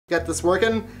get this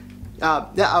working. Yeah,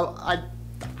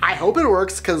 I hope it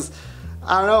works, because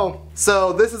I don't know.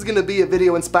 So this is gonna be a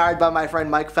video inspired by my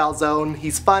friend Mike Falzone.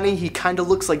 He's funny, he kinda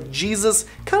looks like Jesus,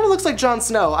 kinda looks like Jon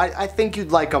Snow. I think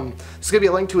you'd like him. There's gonna be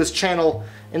a link to his channel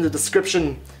in the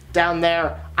description down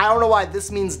there. I don't know why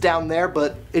this means down there,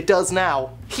 but it does now.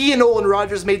 He and Nolan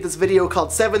Rogers made this video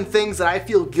called 7 Things That I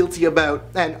Feel Guilty About,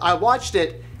 and I watched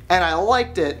it and I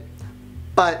liked it,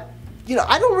 but you know,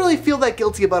 I don't really feel that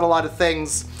guilty about a lot of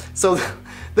things. So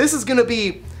this is gonna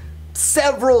be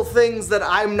several things that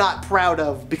I'm not proud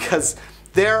of, because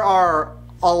there are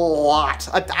a lot,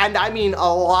 and I mean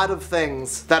a lot of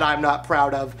things that I'm not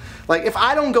proud of. Like, if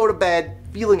I don't go to bed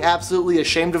feeling absolutely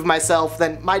ashamed of myself,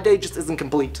 then my day just isn't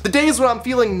complete. The days when I'm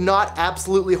feeling not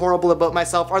absolutely horrible about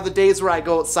myself are the days where I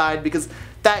go outside, because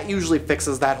that usually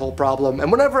fixes that whole problem.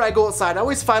 And whenever I go outside, I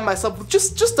always find myself with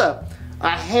just a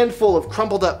handful of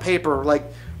crumpled up paper, like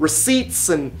receipts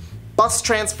and bus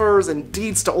transfers and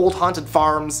deeds to old haunted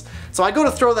farms. So I go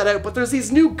to throw that out, but there's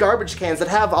these new garbage cans that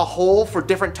have a hole for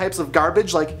different types of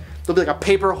garbage. Like, there'll be like a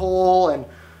paper hole and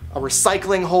a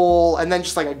recycling hole, and then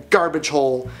just like a garbage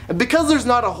hole. And because there's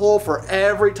not a hole for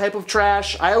every type of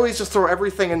trash, I always just throw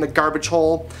everything in the garbage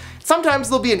hole. Sometimes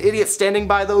there'll be an idiot standing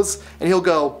by those, and he'll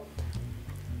go,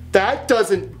 "That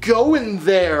doesn't go in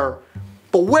there.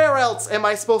 But where else am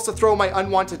I supposed to throw my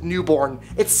unwanted newborn?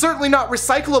 It's certainly not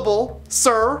recyclable,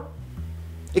 sir.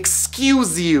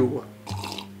 Excuse you."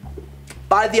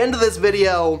 By the end of this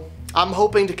video, I'm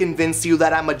hoping to convince you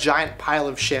that I'm a giant pile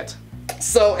of shit.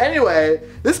 So anyway,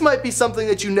 this might be something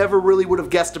that you never really would have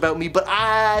guessed about me, but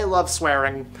I love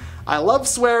swearing. I love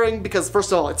swearing because,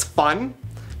 first of all, it's fun,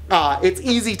 it's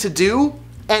easy to do,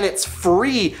 and it's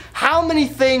free. How many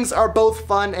things are both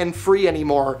fun and free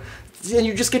anymore? And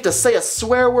you just get to say a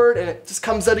swear word and it just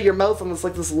comes out of your mouth and it's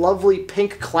like this lovely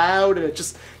pink cloud, and it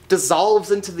just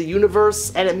dissolves into the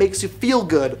universe and it makes you feel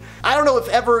good. I don't know if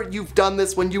ever you've done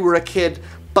this when you were a kid,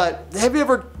 but have you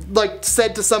ever like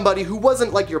said to somebody who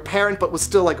wasn't like your parent but was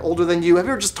still like older than you, have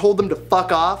you ever just told them to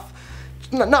fuck off?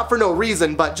 Not for no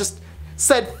reason, but just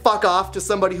said fuck off to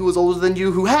somebody who was older than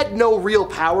you, who had no real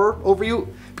power over you,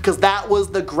 because that was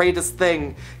the greatest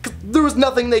thing. Because there was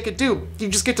nothing they could do. You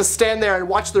just get to stand there and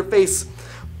watch their face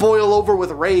boil over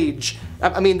with rage.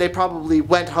 I mean, they probably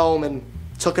went home and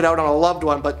took it out on a loved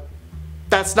one, but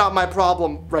that's not my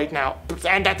problem right now.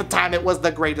 And at the time, it was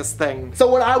the greatest thing.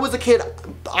 So when I was a kid,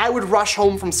 I would rush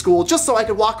home from school just so I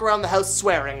could walk around the house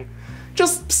swearing.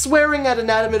 Just swearing at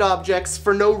inanimate objects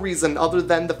for no reason other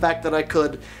than the fact that I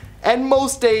could. And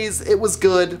most days, it was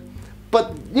good.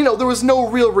 But, you know, there was no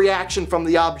real reaction from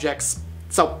the objects.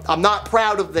 So I'm not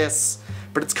proud of this,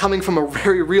 but it's coming from a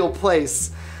very real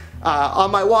place. On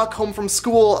my walk home from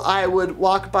school, I would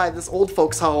walk by this old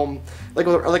folks home, like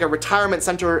a retirement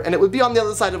center, and it would be on the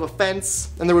other side of a fence,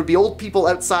 and there would be old people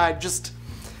outside just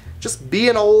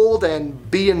being old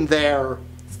and being there.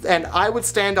 And I would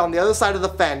stand on the other side of the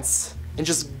fence and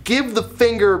just give the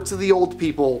finger to the old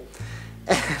people.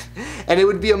 And it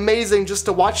would be amazing just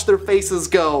to watch their faces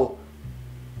go,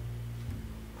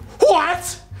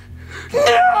 "What?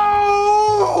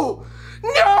 No!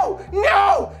 No!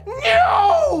 No!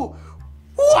 No!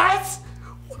 What?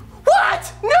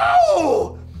 What?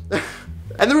 No!"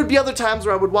 And there would be other times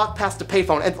where I would walk past a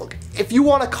payphone, and look, if you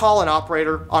want to call an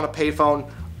operator on a payphone,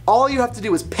 all you have to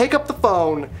do is pick up the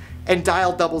phone and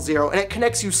dial 00, and it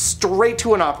connects you straight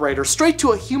to an operator, straight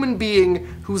to a human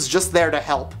being who's just there to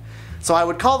help. So I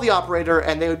would call the operator,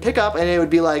 and they would pick up, and they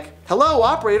would be like, "Hello,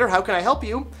 operator, how can I help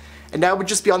you?" And I would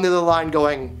just be on the other line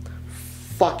going,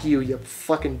 "Fuck you, you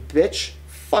fucking bitch.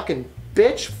 Fucking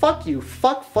bitch. Fuck you.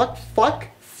 Fuck, fuck, fuck.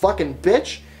 Fucking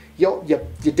bitch. Yo,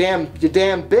 you damn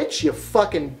bitch. You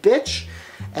fucking bitch."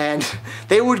 And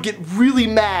they would get really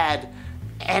mad,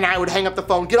 and I would hang up the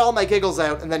phone, get all my giggles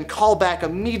out, and then call back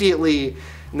immediately.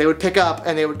 And they would pick up,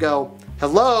 and they would go,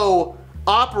 "Hello,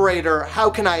 operator,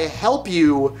 how can I help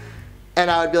you?" And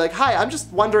I would be like, "Hi, I'm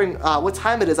just wondering what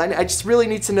time it is. I just really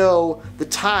need to know the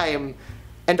time.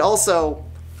 And also,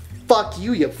 fuck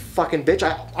you, you fucking bitch.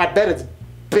 I bet it's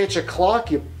bitch o'clock,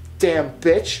 you damn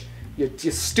bitch.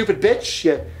 You stupid bitch.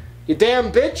 You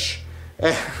damn bitch."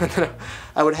 And then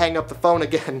I would hang up the phone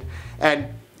again. And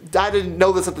I didn't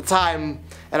know this at the time,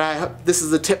 and this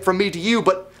is a tip from me to you,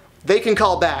 but they can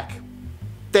call back.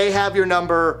 They have your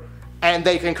number, and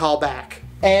they can call back.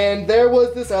 And there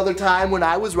was this other time when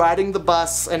I was riding the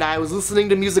bus and I was listening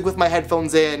to music with my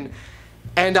headphones in,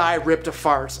 and I ripped a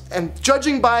fart. And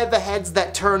judging by the heads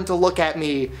that turned to look at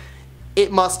me,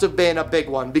 it must have been a big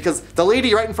one, because the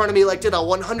lady right in front of me like did a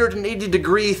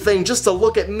 180-degree thing just to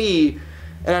look at me,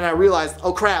 and then I realized,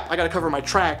 oh crap, I gotta cover my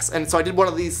tracks. And so I did one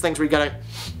of these things where you gotta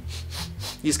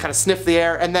You just kind of sniff the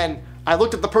air, and then I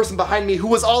looked at the person behind me who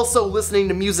was also listening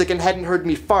to music and hadn't heard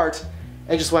me fart,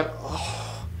 and just went,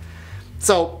 oh.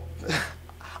 So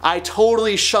I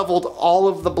totally shoveled all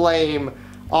of the blame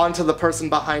onto the person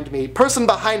behind me. Person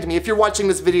behind me, if you're watching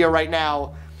this video right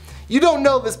now, you don't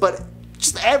know this, but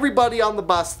just everybody on the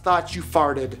bus thought you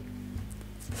farted.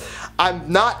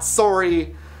 I'm not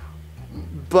sorry,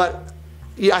 but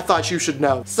yeah, I thought you should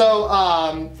know.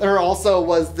 So there also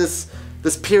was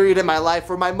this period in my life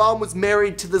where my mom was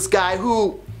married to this guy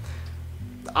who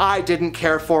I didn't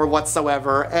care for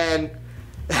whatsoever, and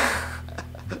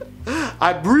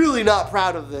I'm really not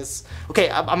proud of this. Okay,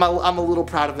 I'm a little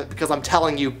proud of it because I'm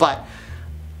telling you, but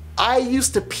I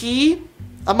used to pee,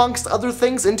 amongst other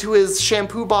things, into his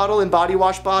shampoo bottle and body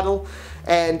wash bottle,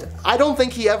 and I don't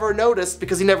think he ever noticed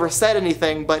because he never said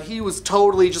anything, but he was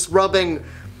totally just rubbing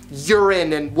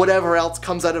urine and whatever else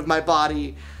comes out of my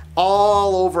body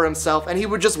all over himself, and he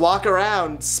would just walk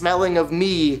around smelling of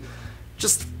me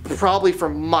just probably for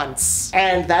months.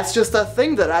 And that's just a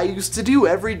thing that I used to do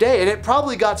every day, and it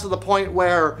probably got to the point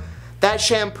where that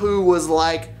shampoo was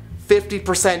like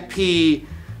 50% pee,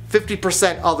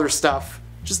 50% other stuff.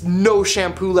 Just no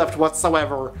shampoo left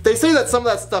whatsoever. They say that some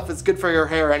of that stuff is good for your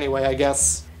hair anyway, I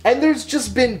guess. And there's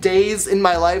just been days in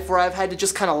my life where I've had to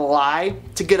just kind of lie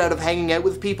to get out of hanging out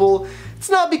with people. It's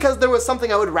not because there was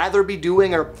something I would rather be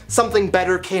doing or something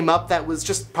better came up that was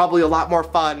just probably a lot more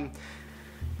fun.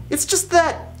 It's just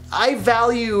that I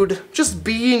valued just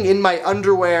being in my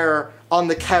underwear on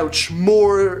the couch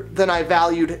more than I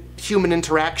valued human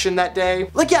interaction that day.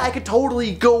 Like, yeah, I could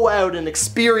totally go out and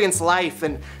experience life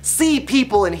and see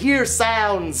people and hear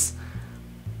sounds,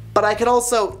 but I could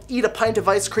also eat a pint of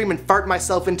ice cream and fart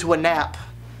myself into a nap.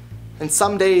 And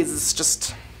some days it's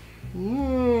just,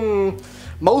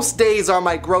 most days are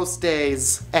my gross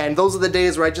days, and those are the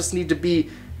days where I just need to be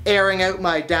airing out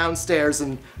my downstairs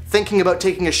and thinking about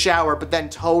taking a shower, but then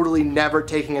totally never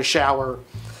taking a shower.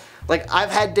 Like, I've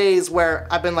had days where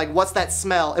I've been like, what's that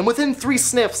smell? And within 3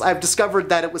 sniffs, I've discovered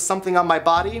that it was something on my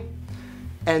body,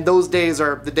 and those days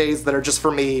are the days that are just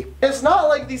for me. It's not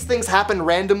like these things happen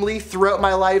randomly throughout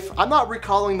my life. I'm not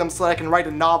recalling them so that I can write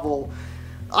a novel.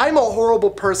 I'm a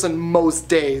horrible person most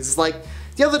days. Like,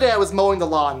 the other day I was mowing the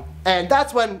lawn, and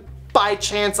that's when, by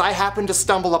chance, I happened to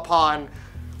stumble upon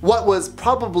what was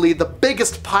probably the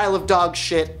biggest pile of dog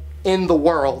shit in the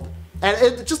world. And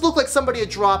it just looked like somebody had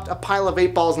dropped a pile of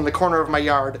 8 balls in the corner of my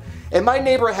yard. And my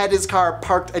neighbor had his car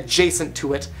parked adjacent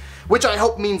to it, which I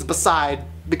hope means beside,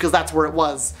 because that's where it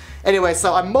was. Anyway,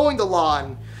 so I'm mowing the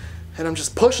lawn, and I'm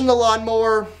just pushing the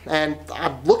lawnmower, and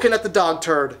I'm looking at the dog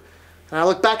turd. And I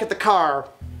look back at the car,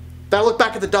 then I look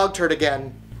back at the dog turd again.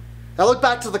 And I look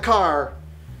back to the car,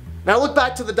 and I look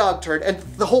back to the dog turd, and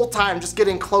the whole time just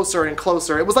getting closer and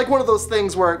closer. It was like one of those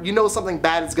things where you know something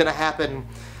bad is gonna happen,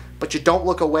 but you don't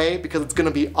look away because it's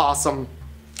gonna be awesome.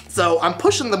 So I'm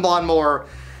pushing the lawnmower,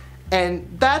 and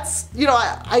that's, you know,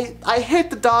 I hit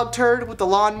the dog turd with the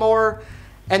lawnmower,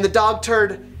 and the dog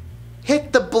turd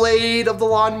hit the blade of the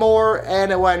lawnmower,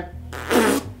 and it went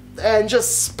and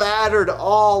just spattered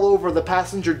all over the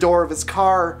passenger door of his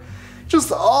car,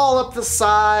 just all up the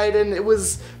side, and it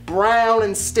was brown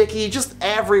and sticky just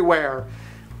everywhere.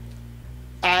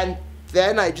 And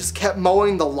then I just kept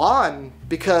mowing the lawn,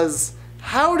 because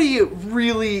how do you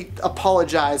really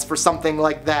apologize for something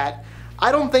like that?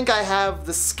 I don't think I have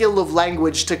the skill of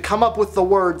language to come up with the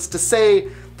words to say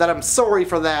that I'm sorry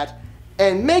for that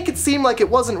and make it seem like it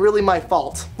wasn't really my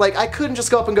fault. Like, I couldn't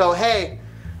just go up and go, hey,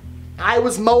 I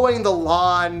was mowing the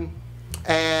lawn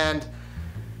and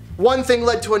one thing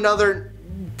led to another.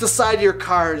 The side of your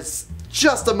car is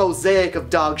just a mosaic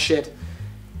of dog shit.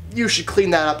 You should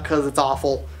clean that up because it's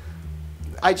awful.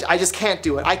 I just can't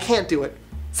do it. I can't do it.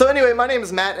 So anyway, my name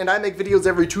is Matt, and I make videos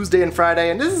every Tuesday and Friday,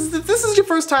 and this is your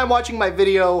first time watching my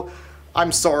video,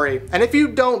 I'm sorry. And if you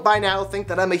don't by now think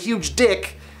that I'm a huge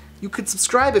dick, you could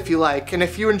subscribe if you like. And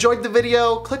if you enjoyed the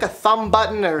video, click a thumb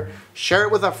button or share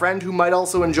it with a friend who might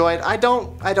also enjoy it. I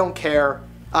don't care.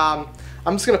 I'm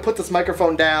just gonna put this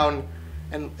microphone down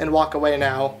and walk away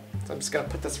now. So I'm just gonna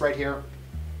put this right here.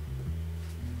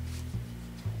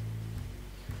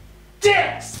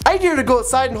 Dicks! I dare to go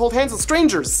outside and hold hands with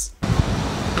strangers.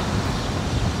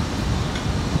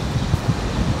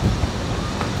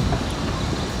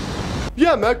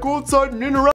 Yeah, Matt, go outside and interact.